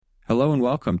Hello and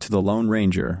welcome to The Lone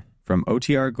Ranger from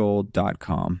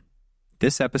OTRGold.com.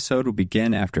 This episode will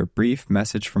begin after a brief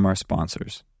message from our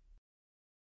sponsors.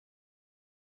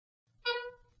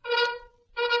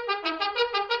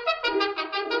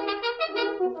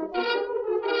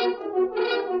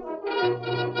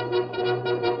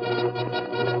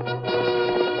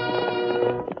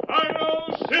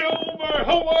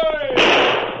 Away!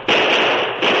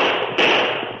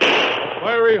 A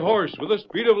fiery horse with the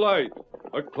speed of light,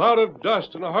 a cloud of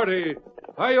dust, and a hearty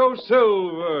Hi-Yo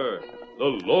Silver, the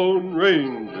Lone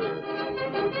Ranger.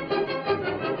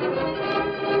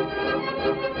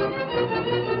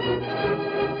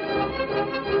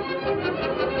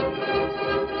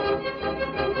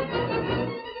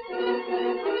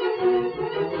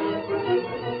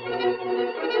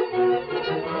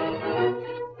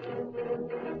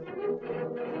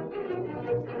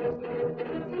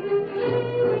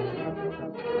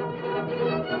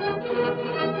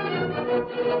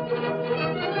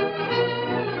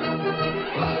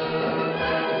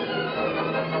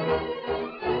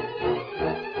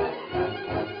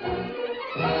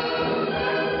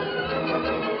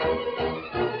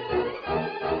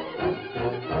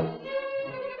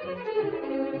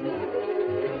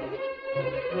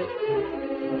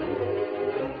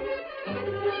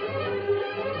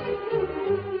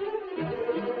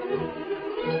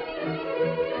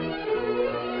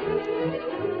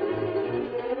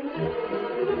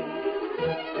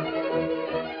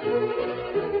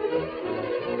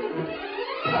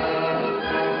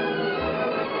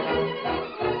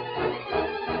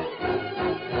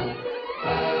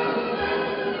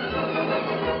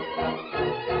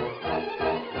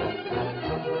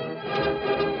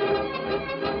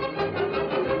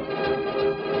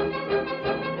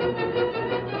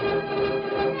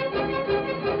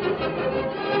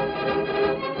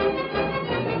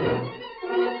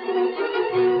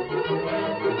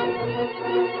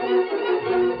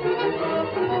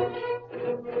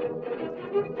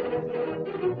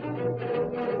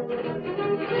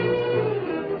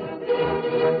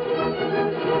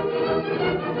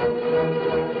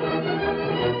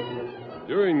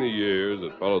 During the years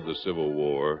that followed the Civil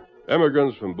War,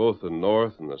 immigrants from both the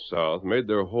North and the South made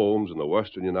their homes in the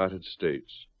western United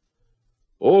States.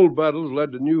 Old battles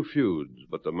led to new feuds,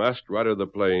 but the masked rider of the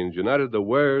plains united the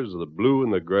wearers of the blue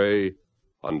and the gray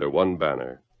under one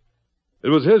banner. It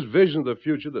was his vision of the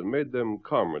future that made them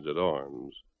comrades at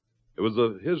arms. It was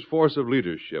his force of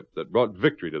leadership that brought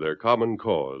victory to their common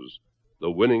cause,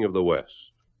 the winning of the West.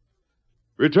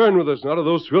 Return with us now to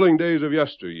those thrilling days of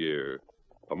yesteryear.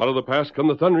 From out of the past come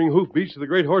the thundering hoofbeats of the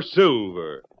great horse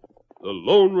Silver. The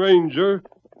Lone Ranger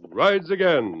rides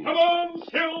again. Come on,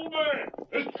 Silver!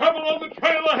 There's trouble on the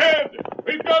trail ahead!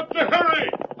 We've got to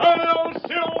hurry! Hi-yo,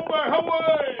 Silver,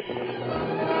 away!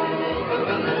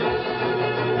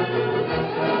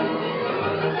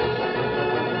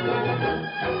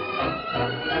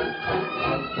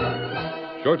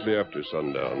 Shortly after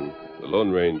sundown, the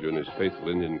Lone Ranger and his faithful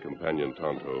Indian companion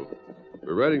Tonto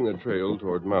were riding the trail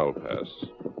toward Malpass.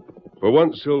 For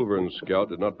once, Silver and Scout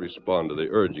did not respond to the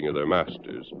urging of their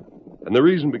masters, and the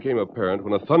reason became apparent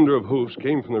when a thunder of hoofs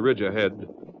came from the ridge ahead,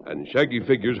 and shaggy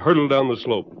figures hurtled down the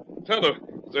slope. Tonto,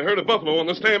 there's a herd of buffalo on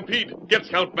the stampede. Get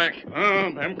Scout back.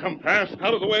 Them come fast.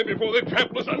 Out of the way before they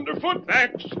trample us underfoot.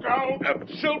 Back, Scout. Up,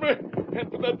 Silver.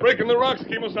 Head for that break in the rocks,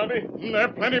 Kemosabe. There are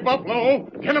plenty buffalo.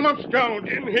 Get 'em up, Scout.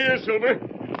 In here, Silver.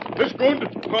 This good?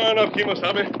 Far enough,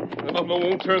 Kemosabe. The buffalo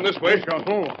won't turn this way. Scout,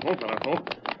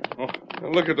 Now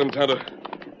look at them, Tonto.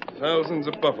 Thousands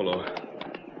of buffalo.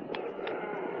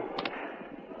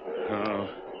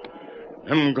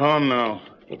 Them gone now.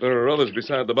 But there are others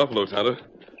beside the buffalo, Tonto.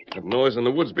 That noise in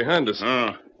the woods behind us.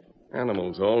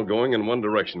 Animals all going in one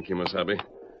direction, Kemosabe.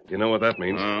 You know what that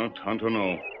means? Tonto,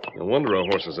 no. No wonder our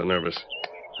horses are nervous.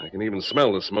 I can even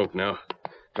smell the smoke now.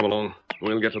 Come along.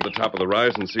 We'll get to the top of the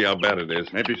rise and see how bad it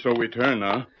is. Maybe so we turn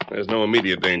now. There's no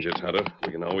immediate danger, Tonto.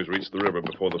 We can always reach the river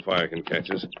before the fire can catch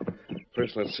us.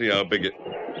 First, let's see how big it...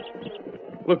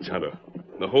 Look, Tonto.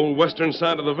 The whole western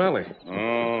side of the valley.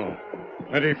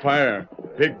 Plenty fire.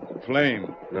 Big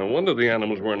flame. No wonder the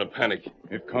animals were in a panic.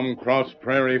 It come cross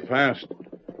prairie fast.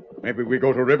 Maybe we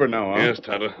go to river now, huh? Yes,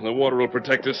 Tonto. The water will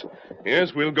protect us.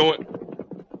 Yes, we'll go...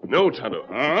 No, Tonto.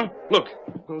 Look,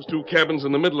 those two cabins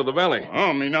in the middle of the valley.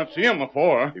 Me not see 'em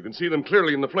before. You can see them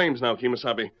clearly in the flames now,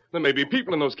 Kemosabe. There may be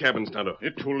people in those cabins, Tonto.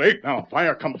 It's too late now.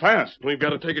 Fire come fast. We've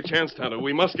got to take a chance, Tonto.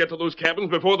 We must get to those cabins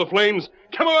before the flames...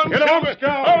 Come on, Get Silver!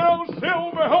 Oh,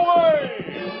 Silver, away!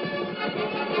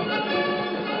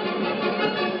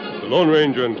 The Lone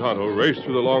Ranger and Tonto raced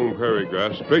through the long prairie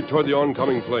grass straight toward the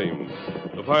oncoming flames.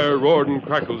 The fire roared and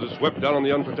crackled as it swept down on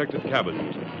the unprotected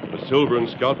cabins. The Silver and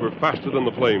Scout were faster than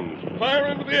the flames. Fire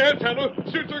into the air, Tonto.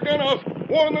 Shoot your gun off.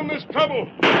 Warn them there's trouble.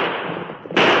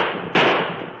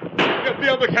 Get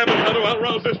the other cabin, Tonto. I'll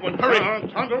rouse this one. Hurry.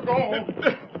 Tonto, go.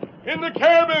 In the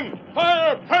cabin.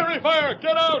 Fire. Prairie fire.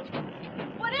 Get out.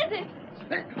 What is it?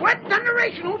 What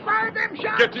thunderation? Who fired them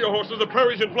shots? Get to your horses. The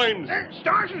prairie's in flames.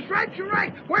 Stars and stripes, you're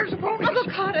right. Where's the police? Uncle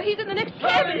Carter, he's in the next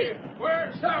cabin.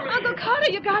 Where's Sally? Uncle Carter,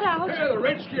 you got out. Yeah, the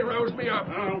redskin roused me up.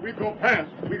 We go past.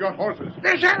 We got horses.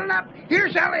 They're saddled up.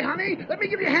 Here, Sally, honey. Let me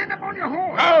give you a hand up on your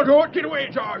horse. I'll do it. Get away,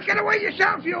 George. Get away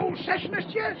yourself, you old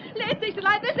sessionist, you. Let's face it,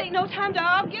 like this ain't no time to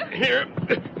argue. Here.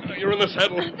 You're in the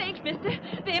saddle. Thanks, mister.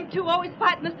 Them two always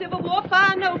fighting the Civil War.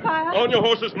 Fire, no fire. On your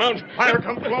horses, mount. Fire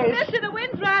come close. Mister, the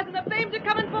wind's rising. The flames are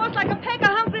coming for us like a pack of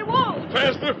hungry wolves.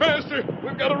 Faster, faster.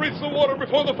 We've got to reach the water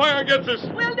before the fire gets us.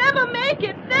 We'll never make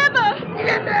it. Never.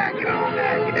 Get in there. Get on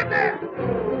there. Get in there.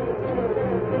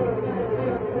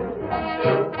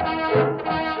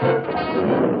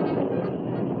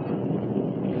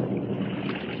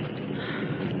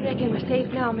 Reckon we're safe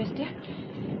now, mister.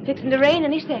 Fixing to rain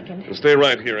any second. Stay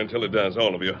right here until it does,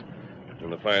 all of you.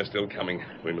 And the fire's still coming.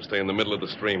 We must stay in the middle of the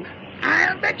stream.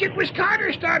 I'll bet you it was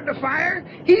Carter started the fire.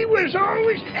 He was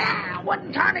always...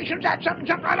 What tarnation that? Something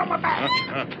jumped right on my back.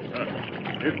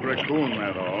 It's raccoon,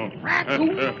 that all.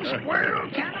 Raccoon,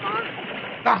 squirrel,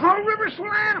 cannibal. The whole river's full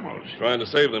of animals. Trying to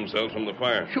save themselves from the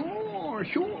fire.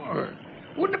 Sure.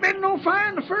 Wouldn't have been no fire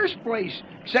in the first place,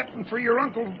 excepting for your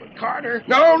Uncle Carter.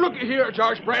 Now, look here,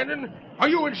 Josh Brandon. Are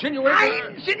you insinuating...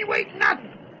 I insinuate nothing.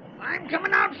 I'm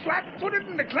coming out flat-footed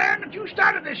and declaring that you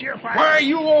started this here fire. Why,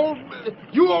 you old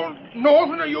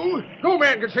northerner, you? No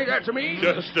man can say that to me.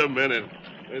 Just a minute.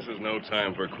 This is no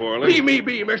time for quarreling. Leave me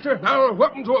be, mister. I'll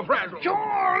whoop him to a frazzle.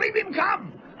 Sure, leave him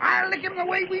come. I'll lick him the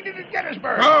way we did at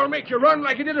Gettysburg. I'll make you run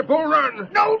like you did at Bull Run.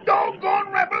 No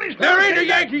doggone rebel is... There ain't a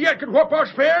Yankee yet can whoop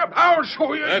us fair. I'll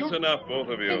show you. That's enough, both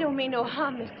of They you. don't mean no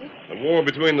harm, mister. The war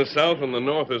between the South and the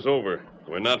North is over.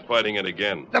 We're not fighting it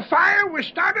again. The fire was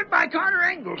started by Carter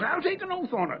Ingalls. I'll take an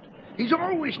oath on it. He's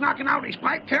always knocking out his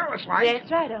pipe careless like.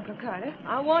 That's right, Uncle Carter.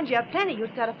 I warned you plenty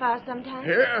you'd start a fire sometime.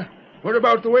 Yeah? What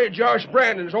about the way Josh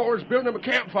Brandon's always building him a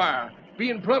campfire?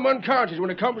 Being plumb unconscious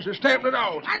when it comes to stamping it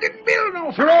out. I didn't build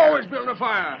no fire. You're always building a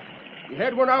fire. You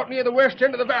had one out near the west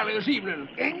end of the valley this evening.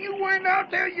 And you weren't out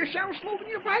there yourself smoking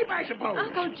your pipe, I suppose.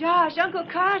 Uncle Josh, Uncle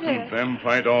Carter. Them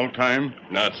fight all time?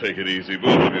 Now take it easy,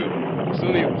 both of you.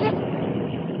 Soon you...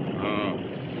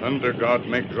 Thunder God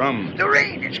make drums. The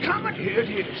rain, it's coming. Here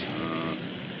it is.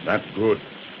 That's good.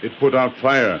 It put out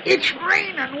fire. It's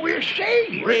raining. We're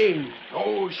safe. Rain.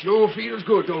 Oh, sure feels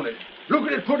good, don't it? Look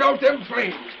at it put out them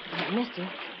flames. Mister,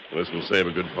 This will save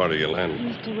a good part of your land.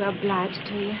 mister, we're obliged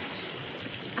to you.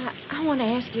 I want to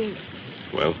ask you,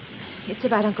 Well, it's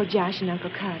about Uncle Josh and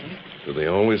Uncle Carter. do they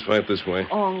always fight this way?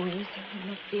 Always.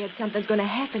 I'm scared something's going to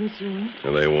happen soon.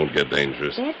 And they won't get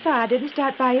dangerous. That fire didn't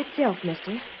start by itself,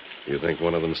 mister. You think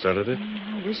one of them started it?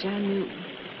 I wish I knew.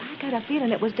 I got a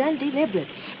feeling it was done deliberate.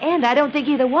 And I don't think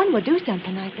either one would do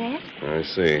something like that. I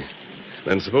see.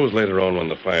 Then suppose later on when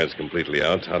the fire's completely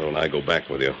out, Tonto and I go back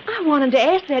with you. I wanted to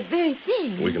ask that very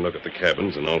thing. We can look at the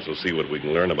cabins and also see what we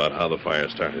can learn about how the fire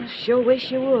started. I sure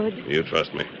wish you would. You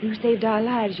trust me. You saved our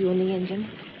lives, you and the engine.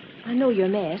 I know you're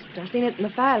masked. I've seen it in the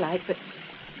firelight, but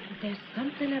there's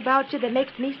something about you that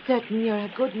makes me certain you're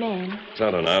a good man.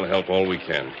 Tonto and I'll help all we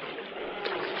can.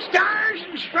 Stars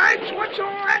and stripes, what's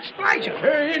all that splicing?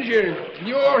 Hey, Indian,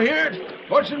 you all hear it?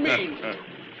 What's it mean?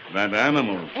 That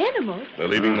animal. Animals? They're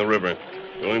leaving the river,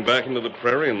 going back into the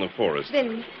prairie and the forest.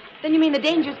 Then you mean the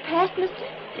danger's past, mister?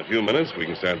 In a few minutes, we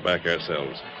can start back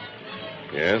ourselves.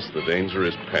 Yes, the danger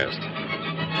is past.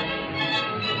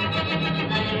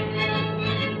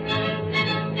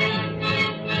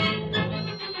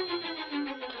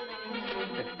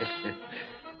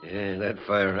 Yeah, that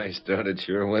fire I started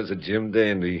sure was a Jim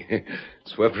Dandy.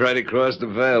 Swept right across the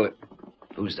valley.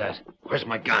 Who's that? Where's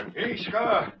my gun? Hey,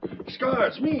 Scar. Scar,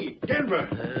 it's me,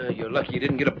 Denver. You're lucky you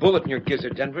didn't get a bullet in your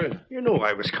gizzard, Denver. You know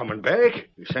I was coming back.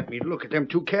 You sent me to look at them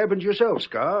two cabins yourself,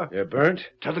 Scar. They're burnt?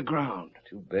 To the ground.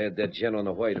 Too bad that gent on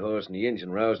the white horse and the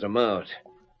engine roused them out.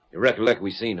 You recollect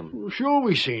we seen them. Well, sure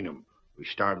we seen them. We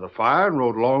started the fire and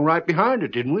rode along right behind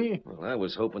it, didn't we? Well, I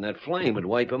was hoping that flame would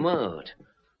wipe them out.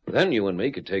 Then you and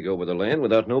me could take over the land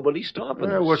without nobody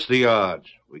stopping us. What's the odds?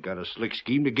 We got a slick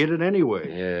scheme to get it anyway.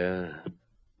 Yeah.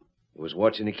 You was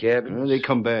watching the cabins? They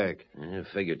come back. I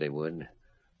figured they would.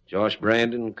 Josh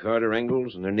Brandon, Carter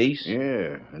Ingalls, and their niece?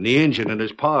 Yeah, and the engine and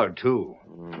his pard, too.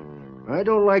 I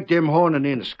don't like them horning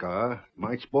in, Scar.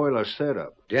 Might spoil our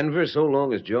setup. Denver, so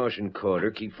long as Josh and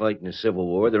Carter keep fighting the Civil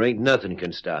War, there ain't nothing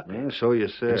can stop it. Yeah, so you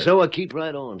said. And so I keep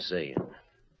right on saying.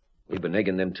 We've been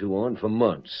egging them two on for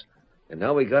months. And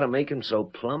now we gotta make 'em so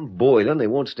plumb boiling they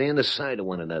won't stand the sight of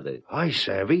one another. I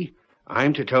savvy.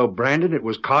 I'm to tell Brandon it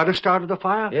was Carter started the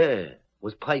fire? Yeah,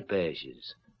 with pipe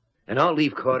ashes. And I'll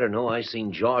leave Carter know I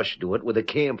seen Josh do it with a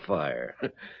campfire.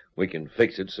 We can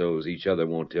fix it so's each other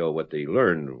won't tell what they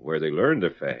learned, where they learned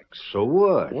their facts. So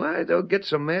what? Why, they'll get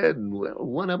so mad, and, well,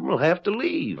 one of 'em'll have to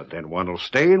leave. But then one'll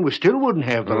stay and we still wouldn't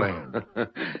have the land.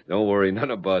 Don't worry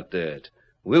none about that.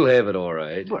 We'll have it all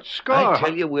right. But, Scar... I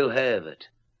tell you, we'll have it.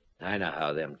 I know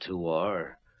how them two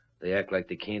are. They act like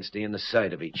they can't stand the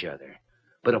sight of each other.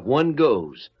 But if one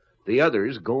goes, the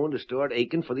other's going to start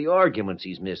aching for the arguments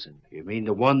he's missing. You mean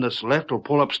the one that's left will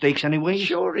pull up stakes anyway?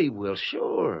 Sure he will,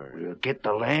 sure. We'll get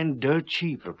the land dirt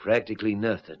cheap. For practically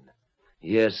nothing.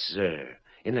 Yes, sir.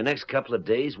 In the next couple of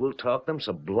days, we'll talk them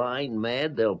so blind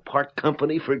mad they'll part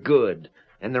company for good.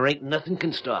 And there ain't nothing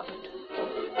can stop it.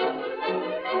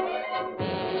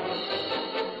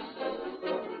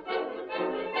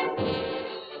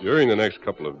 During the next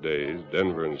couple of days,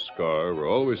 Denver and Scar were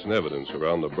always in evidence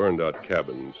around the burned-out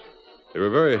cabins. They were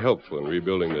very helpful in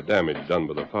rebuilding the damage done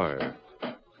by the fire.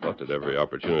 But at every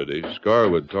opportunity, Scar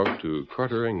would talk to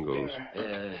Carter Ingalls.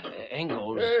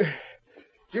 Ingalls?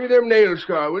 Give me them nails,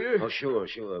 Scar, will you? Oh, sure.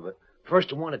 But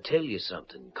first I want to tell you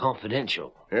something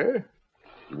confidential. Yeah?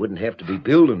 You wouldn't have to be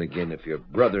building again if your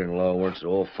brother-in-law weren't so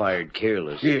all-fired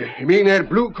careless. Yeah, you mean that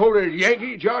blue-coated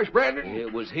Yankee, Josh Brandon?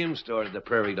 It was him started the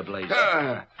prairie to blaze.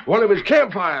 One of his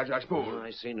campfires, I suppose. Well,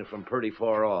 I seen it from pretty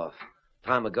far off.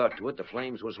 Time I got to it, the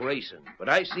flames was racing. But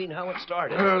I seen how it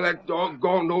started. That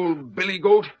doggone old billy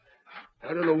goat.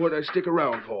 I don't know what I stick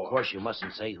around for. Of course, you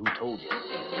mustn't say who told you.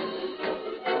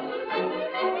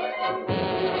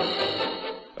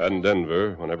 And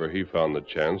Denver, whenever he found the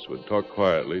chance, would talk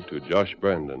quietly to Josh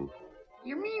Brandon.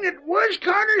 You mean it was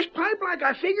Carter's pipe like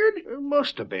I figured? It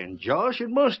must have been, Josh.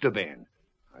 It must have been.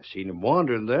 I seen him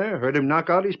wandering there, heard him knock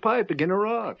out his pipe against a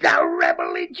rock. The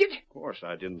rebel idiot! Of course,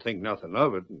 I didn't think nothing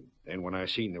of it. And then when I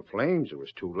seen the flames, it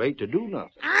was too late to do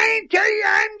nothing. I tell you,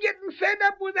 I'm getting fed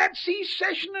up with that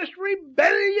secessionist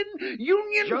rebellion,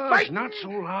 union Josh, fighting. not so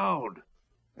loud.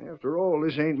 After all,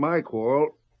 this ain't my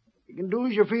quarrel. You can do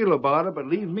as you feel about it, but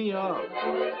leave me out.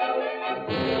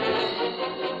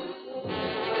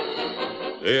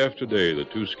 Day after day, the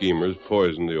two schemers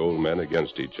poisoned the old men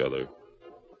against each other.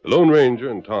 The Lone Ranger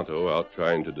and Tonto, out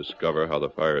trying to discover how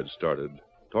the fire had started,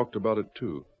 talked about it,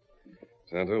 too.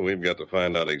 Tonto, we've got to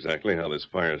find out exactly how this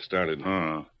fire started.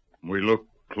 We look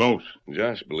close.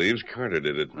 Josh believes Carter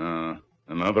did it.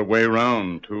 Another way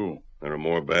round, too. There are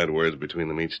more bad words between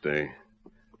them each day.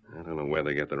 I don't know where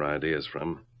they get their ideas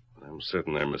from, but I'm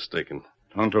certain they're mistaken.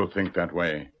 Tonto think that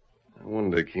way. I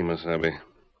wonder, Kemosabe.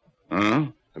 Huh?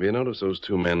 Have you noticed those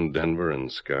two men, Denver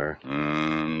and Scar?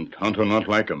 Tonto not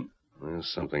like 'em. There's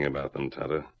something about them,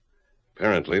 Tonto.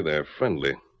 Apparently, they're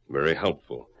friendly, very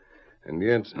helpful. And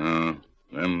yet...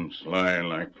 Them sly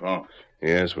like fox.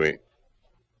 Yes, we...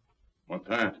 What's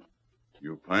that?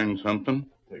 You find something?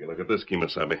 Take a look at this,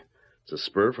 Kemosabe. It's a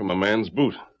spur from a man's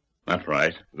boot. That's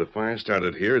right. The fire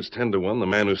started here. It's 10-1. The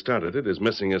man who started it is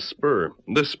missing a spur.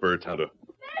 This spur, Tonto.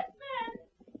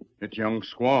 It's young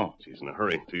squaw. She's in a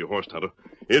hurry. To your horse, Tonto.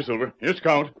 Here, Silver. Here,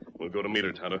 Scout. We'll go to meet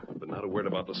her, Tonto, but not a word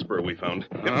about the spur we found.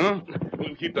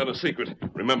 We'll keep that a secret.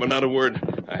 Remember, not a word.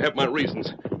 I have my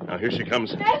reasons. Now, here she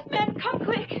comes. Masked man, come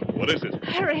quick. What is it?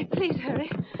 Hurry, please hurry.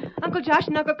 Uncle Josh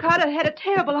and Uncle Carter had a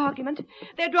terrible argument.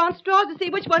 They're drawing straws to see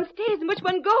which one stays and which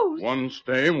one goes. One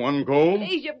stay, one go.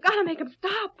 Please, you've got to make them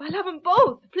stop. I love them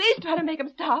both. Please try to make them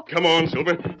stop. Come on,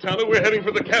 Silver. Tonto, we're heading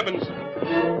for the cabins.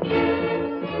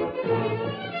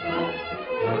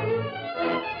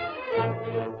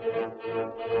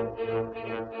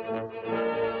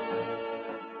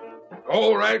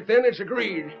 All right, then, it's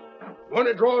agreed. One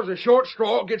that draws a short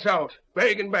straw gets out.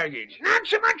 Bag and baggage. Not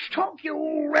so much talk, you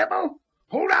old rebel.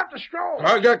 Hold out the straw.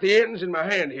 I got the ends in my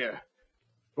hand here.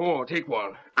 Oh, take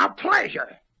one. A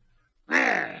pleasure.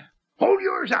 There. Hold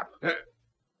yours up.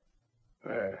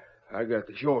 I got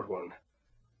the short one.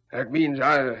 That means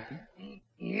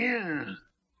Yeah.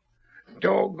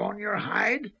 Doggone your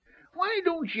hide. Why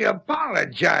don't you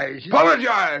apologize?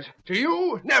 Apologize? To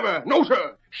you? Never. No,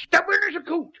 sir. Stubborn as a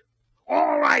coot.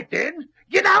 All right, then.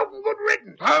 Get out and good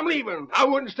riddance. I'm leaving. I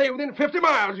wouldn't stay within 50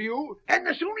 miles of you. And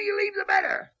the sooner you leave, the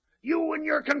better. You and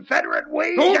your Confederate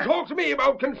ways... Don't talk to me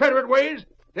about Confederate ways.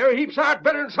 They're heaps out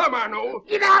better than some I know.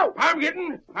 Get out! I'm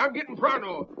getting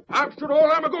pronto. I've stood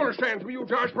all I'm a going to stand from you,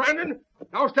 Josh Brandon.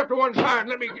 Now step to one side and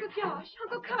let me... Uncle Josh,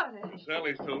 Uncle Carter.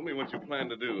 Sally's told me what you plan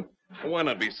to do. Why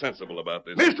not be sensible about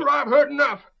this? Mister, I've heard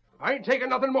enough. I ain't taking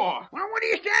nothing more. Well, what are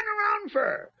you standing around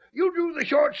for? You drew the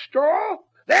short straw.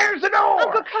 There's the door.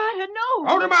 Uncle Carter, no.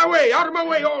 Out of my way,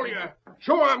 all of you.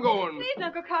 Sure I'm going. Please,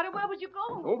 Uncle Carter, where would you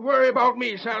go? Don't worry about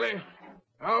me, Sally.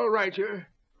 I'll write you.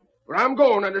 But I'm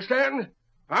going, understand?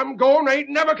 I'm going, ain't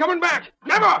never coming back.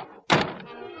 Never!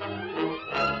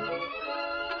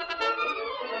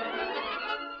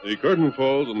 The curtain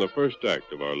falls on the first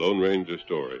act of our Lone Ranger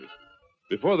story.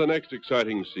 Before the next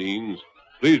exciting scenes,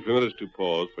 please permit us to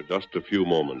pause for just a few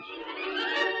moments.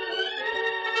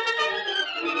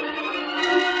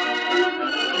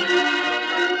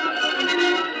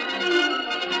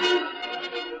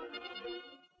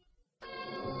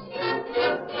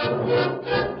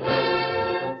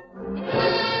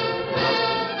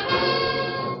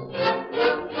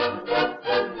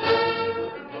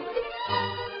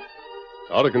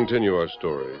 Now to continue our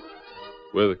story.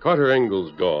 With Carter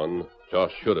Engels gone,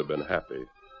 Josh should have been happy.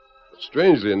 But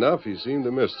strangely enough, he seemed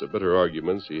to miss the bitter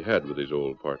arguments he had with his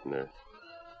old partner.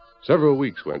 Several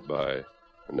weeks went by,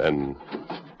 and then...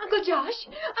 Uncle Josh!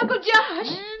 Uncle Josh!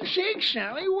 Land's sake,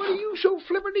 Sally, what are you so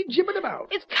flipperty-gibbet about?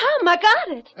 It's come. I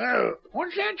got it.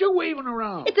 What's that you're waving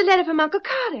around? It's a letter from Uncle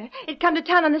Carter. It come to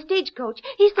town on the stagecoach.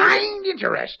 He said... I ain't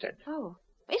interested. Oh,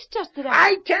 it's just that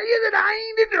I tell you that I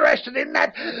ain't interested in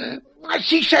that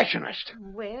secessionist.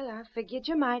 Well, I figured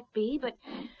you might be, but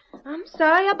I'm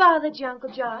sorry I bothered you, Uncle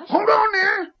Josh. Hold on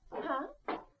there. Huh?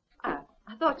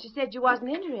 I thought you said you wasn't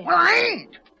interested. Well, I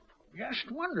ain't.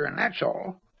 Just wondering, that's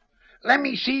all. Let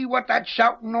me see what that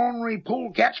shouting ornery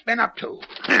polecat's been up to.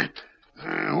 I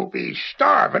hope he's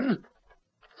starving.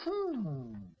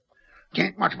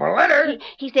 Can't much of a letter.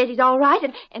 He says he's all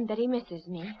right and that he misses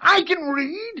me. I can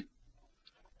read.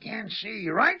 Can't see he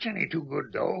writes any too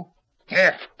good, though.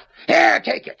 Here,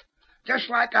 take it. Just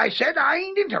like I said, I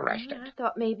ain't interested. I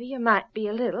thought maybe you might be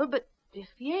a little, but if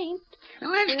you ain't... Now,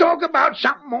 let's talk about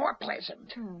something more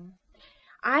pleasant.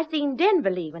 I seen Denver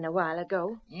leaving a while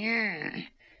ago. Yeah,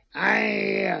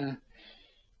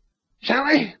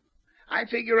 Sally, I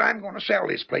figure I'm going to sell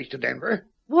this place to Denver.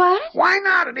 What? Why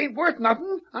not? It ain't worth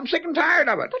nothing. I'm sick and tired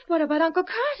of it. But what about Uncle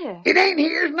Carter? It ain't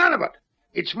his, none of it.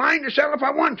 It's mine to sell if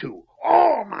I want to.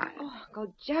 All mine. Oh,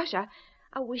 Uncle Josh,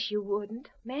 I wish you wouldn't.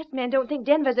 Masked man don't think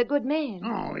Denver's a good man.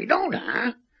 Oh, he don't,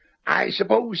 huh? I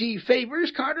suppose he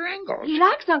favors Carter Engels. He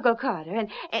likes Uncle Carter,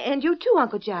 and you too,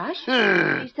 Uncle Josh.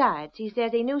 Besides, he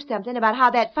says he knew something about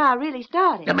how that fire really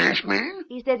started. The masked man?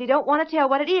 He says he don't want to tell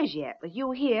what it is yet, with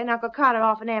you here and Uncle Carter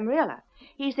off in Amarillo.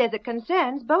 He says it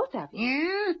concerns both of you.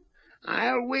 Yeah?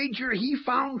 I'll wager he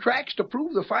found tracks to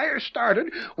prove the fire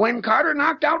started when Carter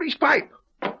knocked out his pipe.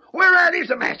 Where at is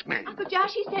the masked man? Uncle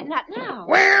Josh, he's sitting out now.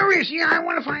 Where is he? I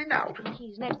want to find out.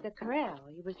 He's next to the corral.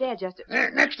 He was there just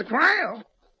at... Next to the corral?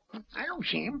 I don't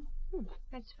see him.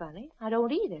 That's funny. I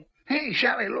don't either. Hey,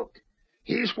 Sally, look.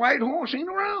 His white horse ain't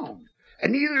around.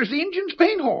 And neither is the Injun's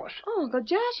paint horse. Oh, Uncle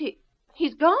Josh,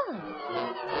 he's gone.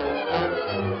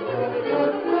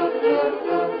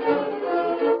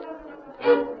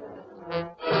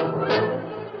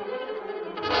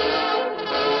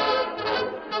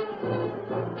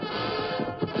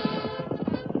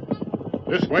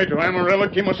 This way to Amarillo,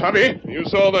 Kimosabe. You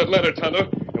saw that letter, Tonto.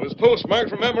 It was postmarked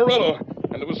from Amarillo,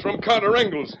 and it was from Carter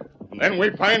Engels. Then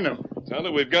we find him.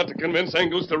 Tonto, we've got to convince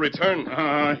Engels to return.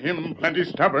 Him plenty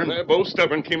stubborn. They're both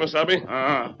stubborn, Kimosabe.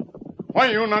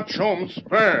 Why you not show him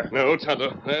spur? No,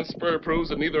 Tonto. That spur proves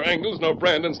that neither Engels nor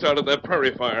Brandon started that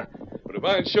prairie fire. But if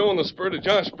I'd shown the spur to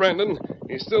Josh Brandon,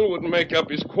 he still wouldn't make up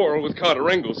his quarrel with Carter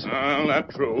Engels.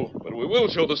 That's true. But we will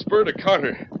show the spur to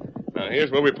Carter. Now,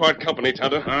 here's where we part company,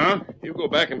 Tonto. You go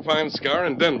back and find Scar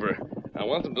in Denver. I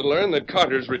want them to learn that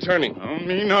Carter's returning.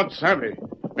 Me not savvy.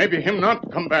 Maybe him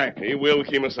not come back. He will,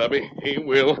 Kimosabe. He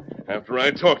will. After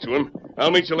I talk to him.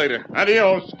 I'll meet you later.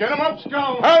 Adios. Get him up,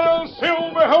 Scout. Hail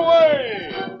Silver,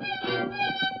 away!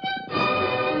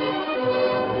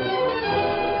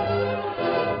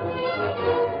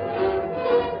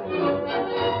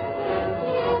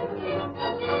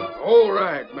 All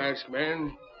right, masked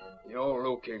man. Y'all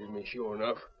located me, sure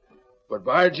enough. But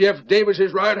by Jeff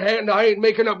Davis's right hand, I ain't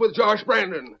making up with Josh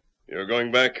Brandon. You're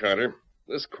going back, Carter.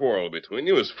 This quarrel between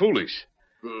you is foolish.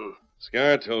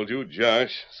 Scar told you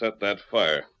Josh set that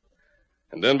fire.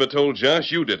 And Denver told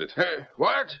Josh you did it.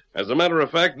 What? As a matter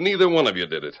of fact, neither one of you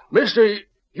did it. Mister,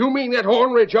 you mean that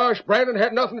ornery Josh Brandon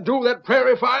had nothing to do with that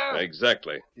prairie fire?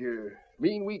 Exactly. You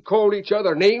mean we called each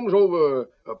other names over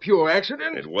a pure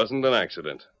accident? It wasn't an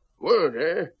accident. Weren't,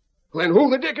 eh? Then who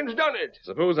the dickens done it?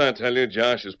 Suppose I tell you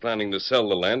Josh is planning to sell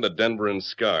the land to Denver and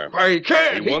Scar. Why, he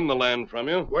can't. He won the land from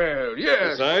you. Well,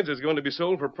 yes. Besides, it's going to be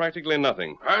sold for practically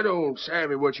nothing. I don't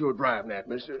savvy what you're driving at,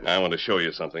 mister. I want to show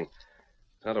you something.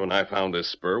 Tonto and I found this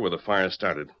spur where the fire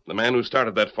started. The man who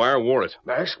started that fire wore it.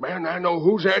 Masked man, I know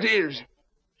whose that is.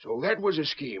 So that was a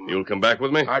scheme. You'll come back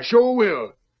with me? I sure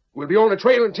will. We'll be on the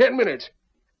trail in 10 minutes.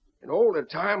 And all the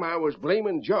time I was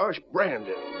blaming Josh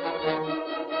Brandon.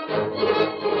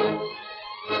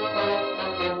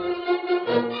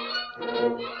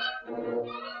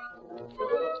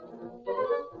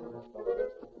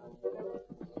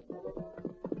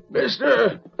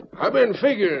 Mister, I've been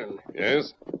figuring.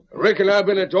 Yes? I reckon I've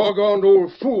been a doggone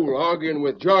old fool arguing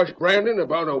with Josh Brandon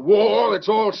about a war that's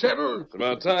all settled. It's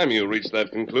about time you reached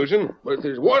that conclusion. But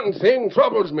there's one thing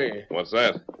troubles me. What's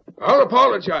that? I'll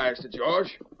apologize to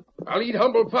Josh. I'll eat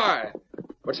humble pie.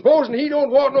 But supposing he don't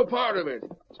want no part of it.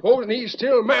 Supposing he's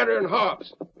still madder than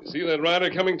hops. You see that rider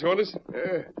coming toward us?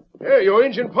 Your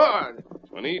Injun pard.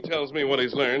 When he tells me what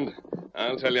he's learned,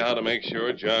 I'll tell you how to make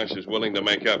sure Josh is willing to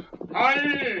make up.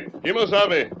 Howdy!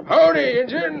 Kimosabe. Howdy,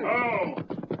 Injun. Oh.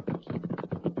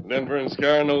 Denver and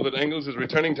Scar know that Engels is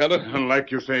returning, Tonto?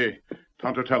 Like you say.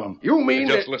 Tonto, tell him. You mean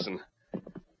Just listen.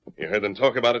 You heard them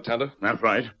talk about it, Tonto? That's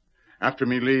right. After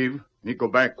me leave, me go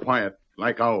back quiet,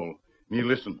 like owl. Me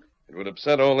listen. It would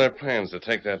upset all their plans to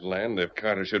take that land if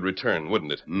Carter should return,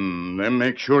 wouldn't it? Then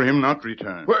make sure him not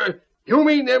return. Well, you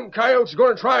mean them coyotes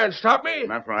going to try and stop me?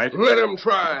 That's right. Let them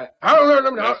try. I'll learn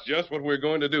them now. That's just what we're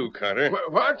going to do, Carter.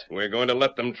 What? We're going to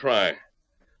let them try.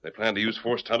 They plan to use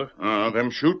force, Tonto?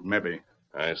 Them shoot, maybe.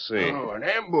 I see. Oh, an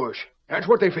ambush. That's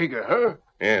what they figure, huh?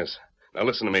 Yes. Now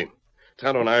listen to me.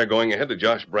 Tonto and I are going ahead to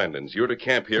Josh Brandon's. You're to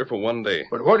camp here for 1 day.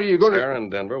 But what are you going to... Scar and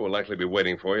Denver will likely be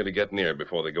waiting for you to get near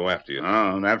before they go after you.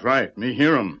 That's right. Me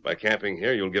hear 'em. By camping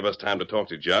here, you'll give us time to talk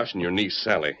to Josh and your niece,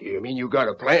 Sally. You mean you got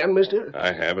a plan, mister?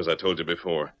 I have, as I told you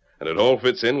before. And it all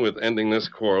fits in with ending this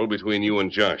quarrel between you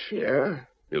and Josh. Yeah?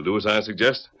 You'll do as I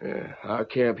suggest? I'll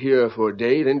camp here for a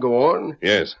day, then go on?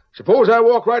 Yes. Suppose I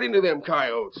walk right into them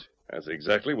coyotes. That's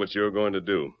exactly what you're going to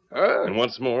do. Huh? And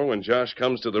what's more, when Josh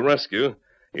comes to the rescue,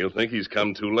 he'll think he's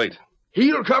come too late.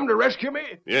 He'll come to rescue me?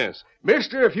 Yes.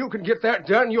 Mister, if you can get that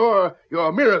done, you're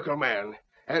a miracle man.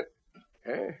 And...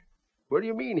 what do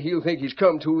you mean he'll think he's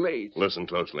come too late? Listen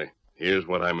closely. Here's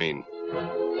what I mean.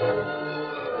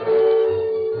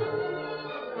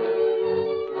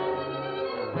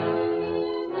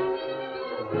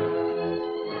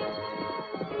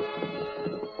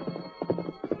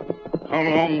 How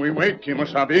long we wait,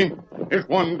 Kimosabe? It's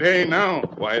 1 day now.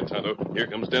 Quiet, Tonto. Here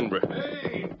comes Denver.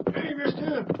 Hey,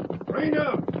 mister. Rain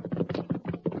up.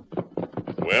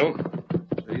 Well?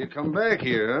 So you come back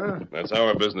here, huh? That's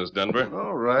our business, Denver.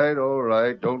 All right.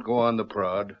 Don't go on the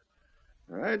prod.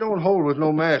 I don't hold with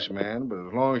no masked man, but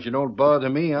as long as you don't bother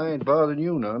me, I ain't bothering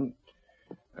you none.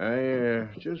 I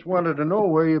just wanted to know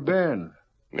where you been.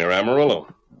 Near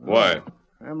Amarillo. Why?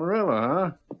 Amarillo,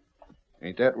 huh?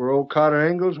 Ain't that where old Carter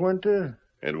Engels went to?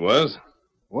 It was.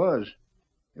 Was.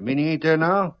 You mean he ain't there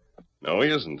now? No, he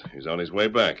isn't. He's on his way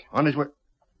back. On his way...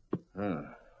 ain't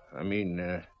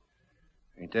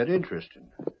that interesting?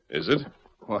 Is it?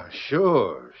 Why,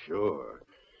 sure.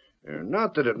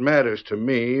 Not that it matters to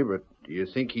me, but do you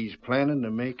think he's planning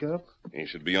to make up? He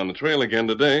should be on the trail again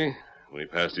today. We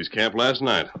passed his camp last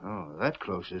night. Oh, that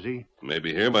close, is he?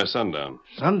 Maybe here by sundown.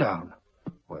 Sundown?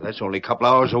 Well, that's only a couple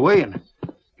hours away, and...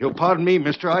 You'll pardon me,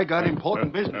 mister, I got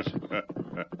important business.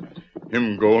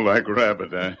 Him go like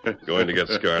rabbit, eh? Going to get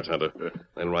Scar, Tonto.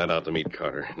 Then ride out to meet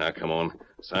Carter. Now, come on.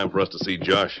 It's time for us to see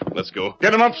Josh. Let's go.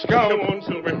 Get him up, Scout. Come on,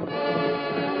 Silver.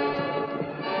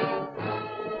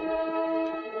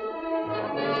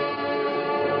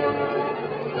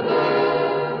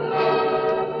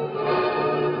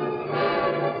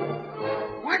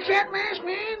 What's that, masked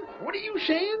man? What are you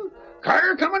saying?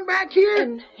 Carter coming back here?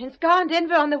 And Scar and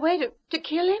Denver on the way to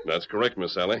kill him? That's correct,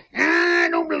 Miss Sally. I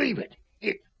don't believe it.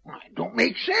 It don't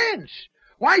make sense.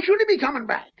 Why should he be coming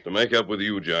back? To make up with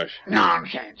you, Josh.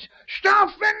 Nonsense.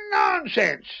 Stuff and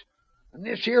nonsense. And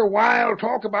this here wild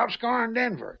talk about Scar and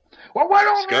Denver. Well, what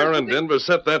on Scar earth and Denver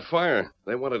set that fire.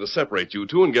 They wanted to separate you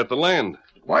two and get the land.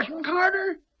 Wasn't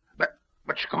Carter? But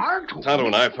Scar told Tonto me.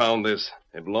 and I found this.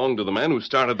 It belonged to the man who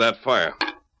started that fire.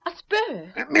 A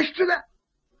spur? Mister,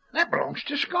 that belongs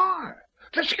to Scar.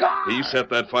 To Scar. He set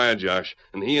that fire, Josh,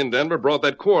 and he and Denver brought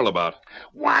that quarrel about.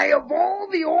 Why, of all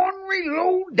the ornery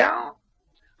low-down...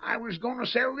 I was going to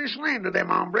sell this land to them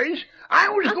hombres. I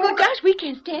was Uncle going to... Josh, we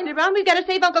can't stand around. We've got to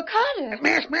save Uncle Carter.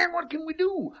 Masked man, what can we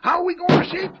do? How are we going to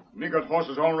save... Me got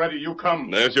horses all ready. You come.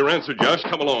 There's your answer, Josh.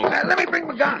 Come along. Let me bring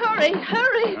my gun. Hurry,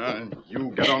 hurry.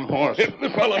 You get on horse.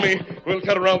 Follow me. We'll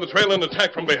cut around the trail and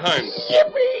attack from behind.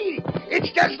 Yippee! It's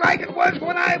just like it was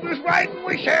when I was riding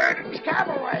with Sheridan's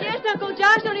cavalry. Yes, Uncle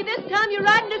Josh, only this time you're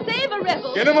riding to save a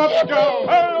rebel. Get him up, Scout.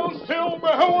 Hail Silver,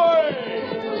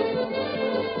 away!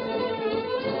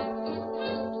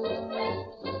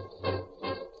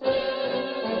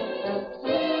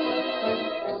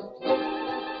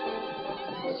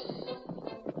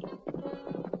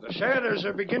 The shadows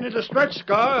are beginning to stretch,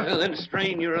 Scar. Well, then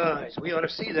strain your eyes. We ought to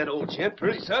see that old gent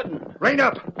pretty sudden. Rein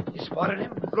up. You spotted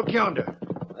him? Look yonder.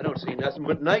 I don't see nothing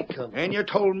but night coming. And you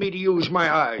told me to use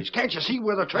my eyes. Can't you see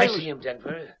where the trail I is? see him,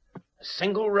 Denver. A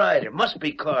single rider. Must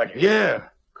be Carter. Yeah.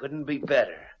 Couldn't be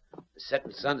better. The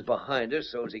setting sun's behind us,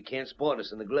 so's he can't spot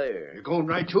us in the glare. You going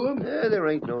right to him? There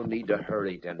ain't no need to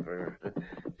hurry, Denver.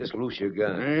 Just loose your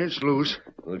gun. It's loose.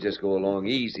 We'll just go along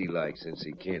easy like, since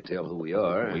he can't tell who we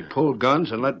are. We pull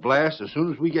guns and let blast as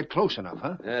soon as we get close enough,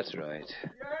 huh? That's right.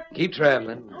 Keep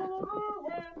traveling.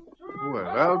 Well,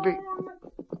 I'll be...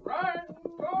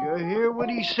 You hear what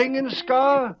he's singing,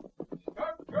 Scar?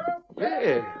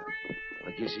 Yeah.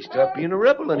 I guess he stopped being a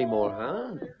rebel anymore,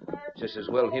 huh? Just as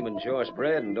well him and Josh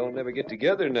Braden don't never get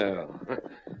together now.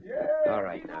 All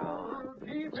right, now.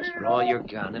 Just draw your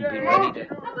gun and be ready to...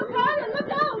 Uncle Carter, look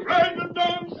out! Drag them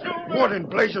down, Silver! What in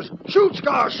blazes? Shoot,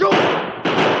 Scar, shoot!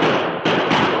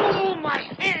 Oh, my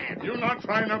hand! You not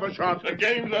try another shot. The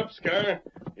game's up, Scar.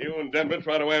 You and Denver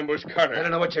try to ambush Carter. I don't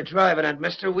know what you're driving at,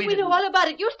 mister. We know all about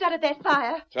it. You started that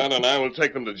fire. Tonto and I will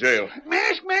take them to jail.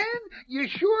 Masked man, you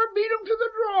sure beat him to the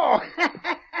draw.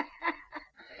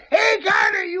 Hey,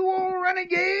 Carter, you old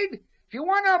renegade. If you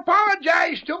want to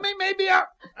apologize to me, maybe I'll...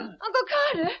 Uncle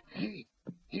Carter.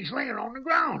 He's laying on the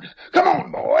ground. Come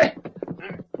on, boy.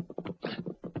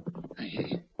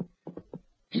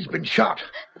 He's been shot.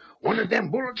 One of them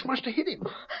bullets must have hit him.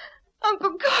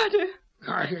 Uncle Carter.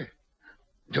 Carter,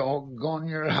 doggone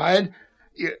your hide.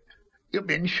 You've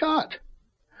been shot.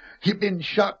 You've been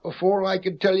shot before I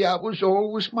could tell you I was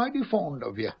always mighty fond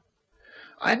of you.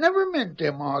 I never meant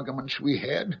them arguments we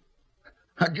had.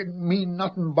 I didn't mean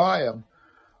nothing by 'em.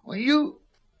 Well, you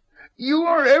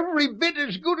are every bit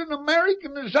as good an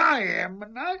American as I am,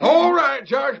 and I... All right,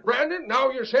 Josh Brandon.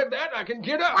 Now you said that, I can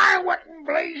get up. Why, what in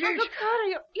blazes? Uncle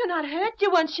Carter, you're not hurt.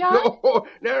 You weren't shot. No,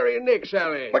 nary a nick,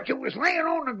 Sally. But you was laying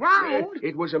on the ground.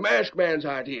 It was a masked man's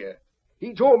idea.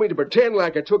 He told me to pretend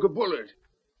like I took a bullet.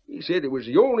 He said it was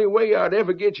the only way I'd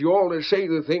ever get you all to say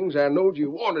the things I knowed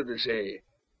you wanted to say.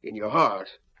 In your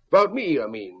heart. About me, I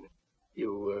mean.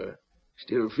 You,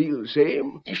 still feel the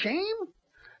same? The same?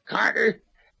 Carter,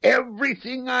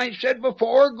 everything I said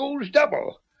before goes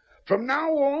double. From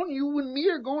now on, you and me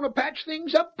are going to patch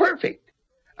things up perfect.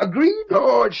 Agreed?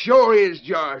 Oh, it sure is,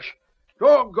 Josh.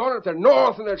 Doggone it, the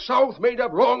North and the South made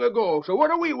up long ago, so what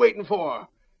are we waiting for?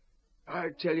 I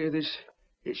tell you, this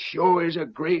sure is a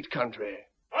great country.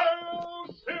 Hail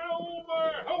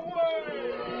Silver, away!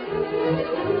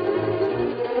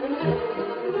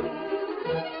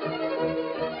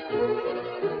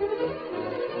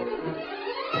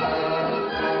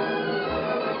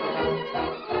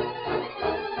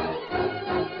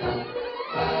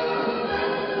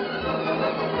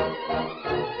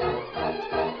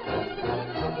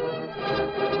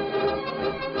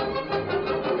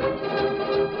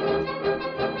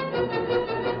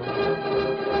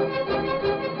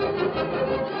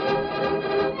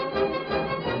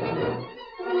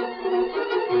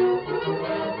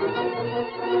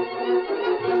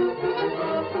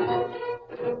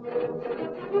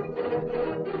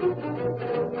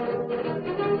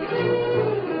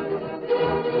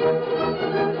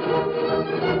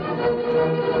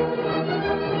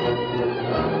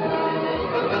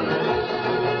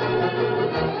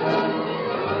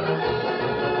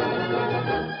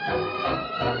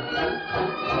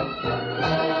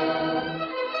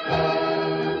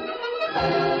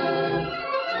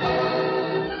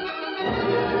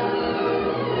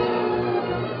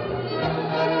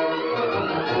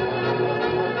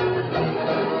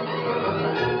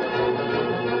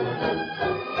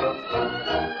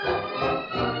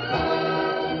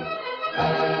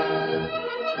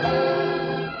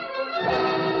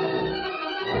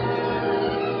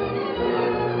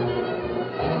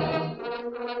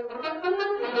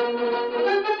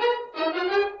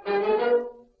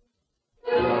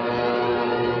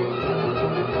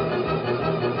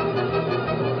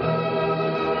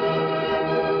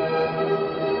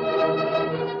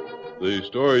 The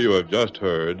story you have just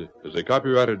heard is a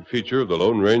copyrighted feature of the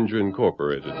Lone Ranger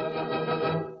Incorporated.